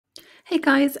Hey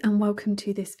guys, and welcome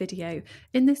to this video.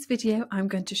 In this video, I'm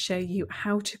going to show you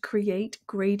how to create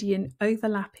gradient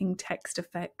overlapping text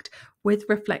effect with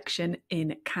reflection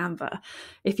in Canva.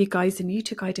 If you guys are new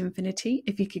to Guide Infinity,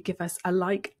 if you could give us a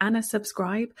like and a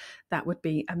subscribe, that would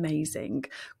be amazing.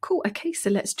 Cool, okay, so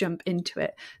let's jump into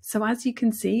it. So as you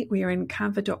can see, we are in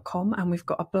canva.com and we've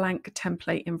got a blank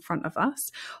template in front of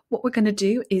us. What we're going to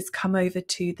do is come over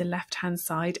to the left-hand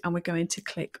side and we're going to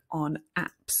click on apps.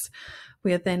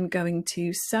 We are then going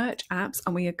to search apps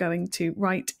and we are going to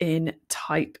write in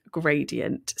type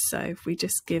gradient. So if we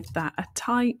just give that a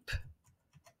type,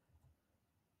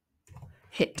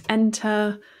 hit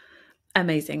enter,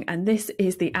 amazing. And this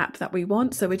is the app that we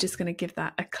want. So we're just going to give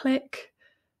that a click.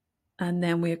 And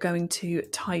then we're going to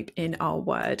type in our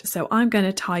word. So I'm going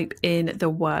to type in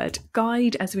the word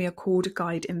guide, as we are called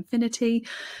Guide Infinity.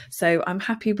 So I'm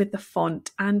happy with the font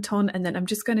Anton, and then I'm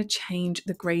just going to change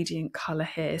the gradient color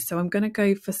here. So I'm going to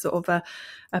go for sort of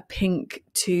a pink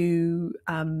to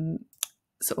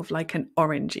sort of like an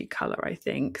orangey color, I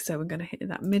think. So we're going to hit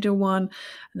that middle one,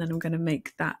 and then I'm going to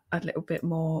make that a little bit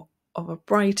more of a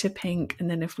brighter pink, and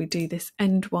then if we do this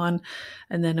end one,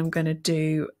 and then I'm going to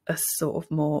do a sort of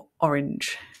more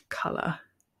orange color.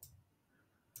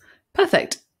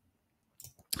 Perfect.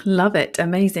 Love it.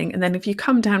 Amazing. And then if you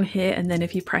come down here and then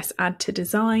if you press add to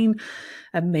design,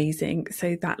 amazing.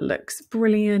 So that looks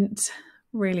brilliant.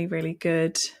 Really, really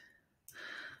good.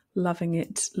 Loving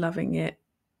it. Loving it.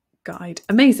 Guide.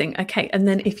 Amazing. Okay, and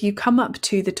then if you come up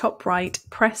to the top right,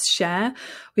 press share.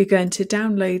 We're going to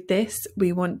download this.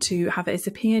 We want to have it as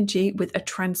a PNG with a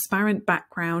transparent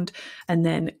background, and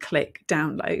then click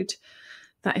download.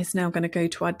 That is now going to go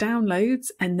to our downloads,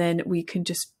 and then we can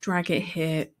just drag it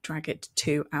here, drag it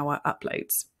to our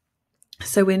uploads.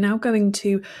 So we're now going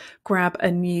to grab a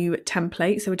new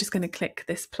template. So we're just going to click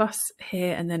this plus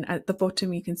here, and then at the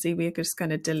bottom you can see we're just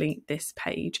going to delete this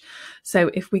page.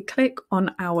 So if we click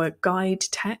on our guide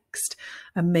text,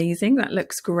 amazing, that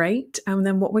looks great. And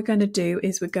then what we're going to do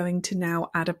is we're going to now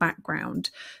add a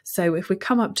background. So if we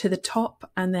come up to the top,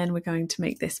 and then we're going to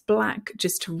make this black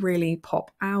just to really pop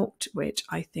out, which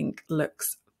I think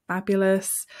looks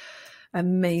fabulous.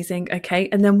 Amazing. Okay,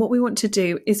 and then what we want to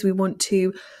do is we want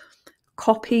to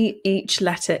copy each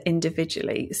letter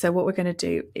individually. So what we're going to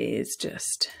do is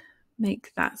just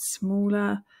make that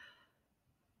smaller.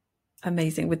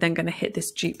 Amazing. We're then going to hit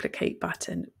this duplicate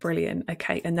button. Brilliant.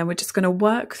 Okay. And then we're just going to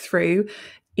work through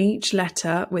each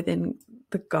letter within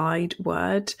the guide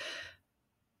word.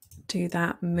 Do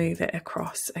that, move it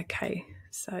across. Okay.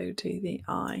 So do the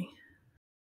I.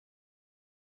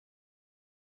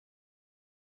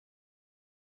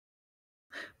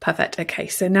 Perfect. Okay,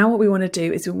 so now what we want to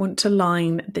do is we want to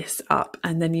line this up,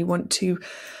 and then you want to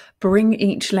bring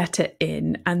each letter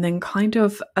in and then kind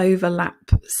of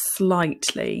overlap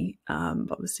slightly.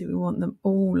 But obviously we want them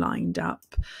all lined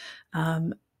up.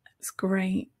 It's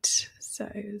great. So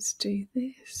let's do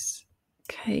this.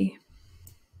 Okay.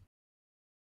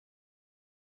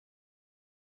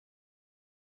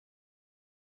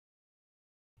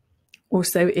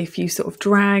 Also, if you sort of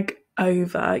drag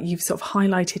over, you've sort of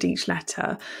highlighted each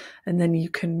letter, and then you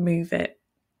can move it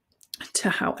to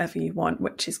however you want,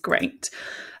 which is great.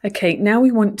 Okay, now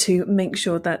we want to make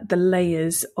sure that the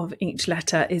layers of each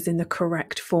letter is in the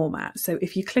correct format. So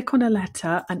if you click on a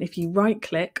letter and if you right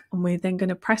click, and we're then going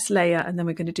to press layer, and then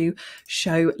we're going to do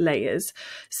show layers.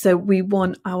 So we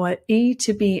want our E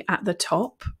to be at the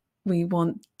top, we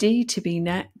want D to be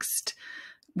next,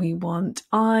 we want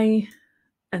I,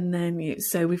 and then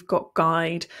so we've got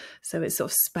guide, so it's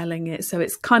sort of spelling it, so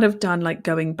it's kind of done like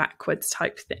going backwards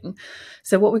type thing.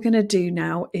 So what we're going to do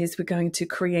now is we're going to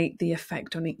create the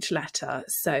effect on each letter.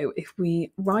 So if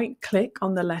we right click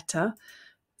on the letter,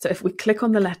 so if we click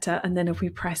on the letter and then if we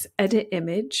press edit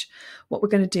image, what we're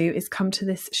going to do is come to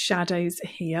this shadows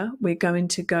here. We're going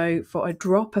to go for a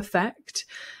drop effect,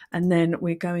 and then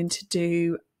we're going to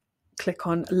do click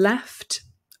on left.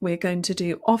 We're going to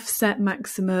do offset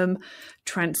maximum,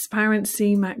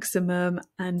 transparency maximum,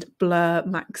 and blur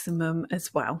maximum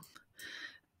as well.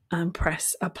 And press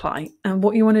apply. And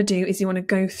what you want to do is you want to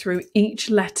go through each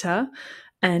letter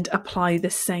and apply the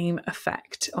same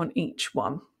effect on each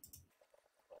one.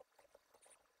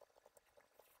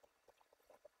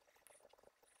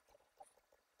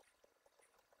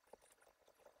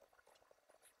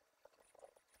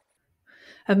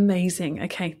 Amazing.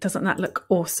 Okay, doesn't that look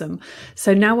awesome?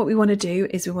 So now what we want to do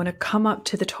is we want to come up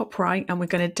to the top right and we're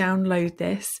going to download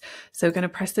this. So we're going to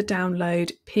press the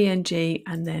download PNG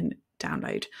and then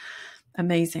download.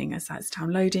 Amazing. As that's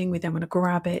downloading, we then want to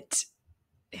grab it.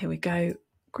 Here we go.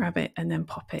 Grab it and then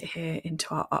pop it here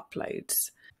into our uploads.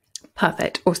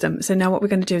 Perfect. Awesome. So now what we're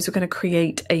going to do is we're going to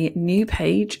create a new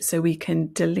page so we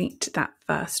can delete that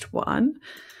first one.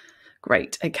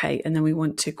 Great. Okay. And then we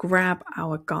want to grab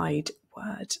our guide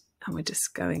word and we're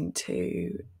just going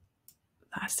to,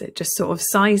 that's it, just sort of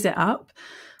size it up.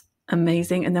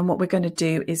 Amazing. And then what we're going to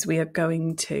do is we are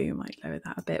going to, might lower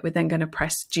that a bit, we're then going to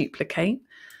press duplicate.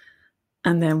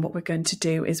 And then what we're going to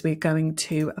do is we're going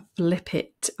to flip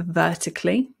it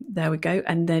vertically. There we go.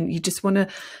 And then you just want to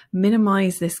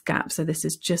minimize this gap. So this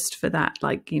is just for that,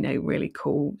 like, you know, really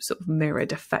cool sort of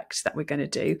mirrored effect that we're going to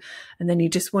do. And then you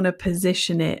just want to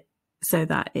position it so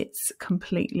that it's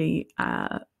completely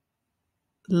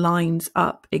lines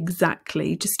up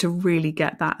exactly, just to really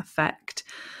get that effect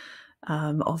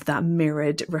of that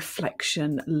mirrored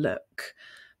reflection look.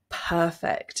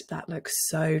 Perfect. That looks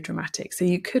so dramatic. So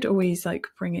you could always like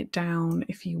bring it down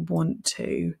if you want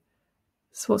to.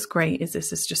 So what's great is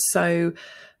this is just so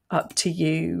up to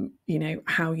you, you know,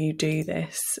 how you do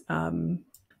this.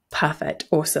 Perfect.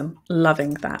 Awesome.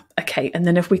 Loving that. Okay. And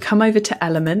then if we come over to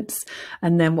elements,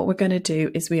 and then what we're going to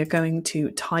do is we are going to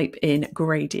type in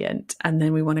gradient, and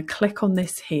then we want to click on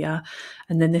this here.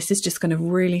 And then this is just going to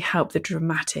really help the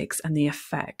dramatics and the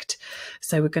effect.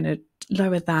 So we're going to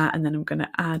lower that, and then I'm going to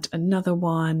add another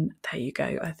one. There you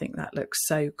go. I think that looks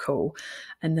so cool.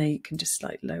 And then you can just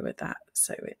like lower that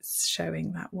so it's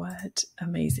showing that word.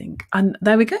 Amazing. And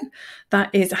there we go. That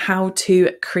is how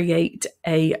to create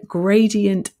a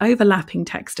gradient overlapping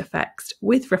text effects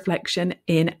with reflection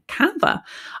in Canva.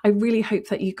 I really hope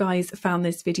that you guys found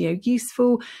this video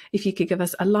useful. If you could give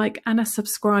us a like and a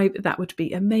subscribe, that would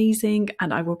be amazing.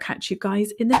 And I will catch you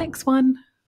guys in the next one.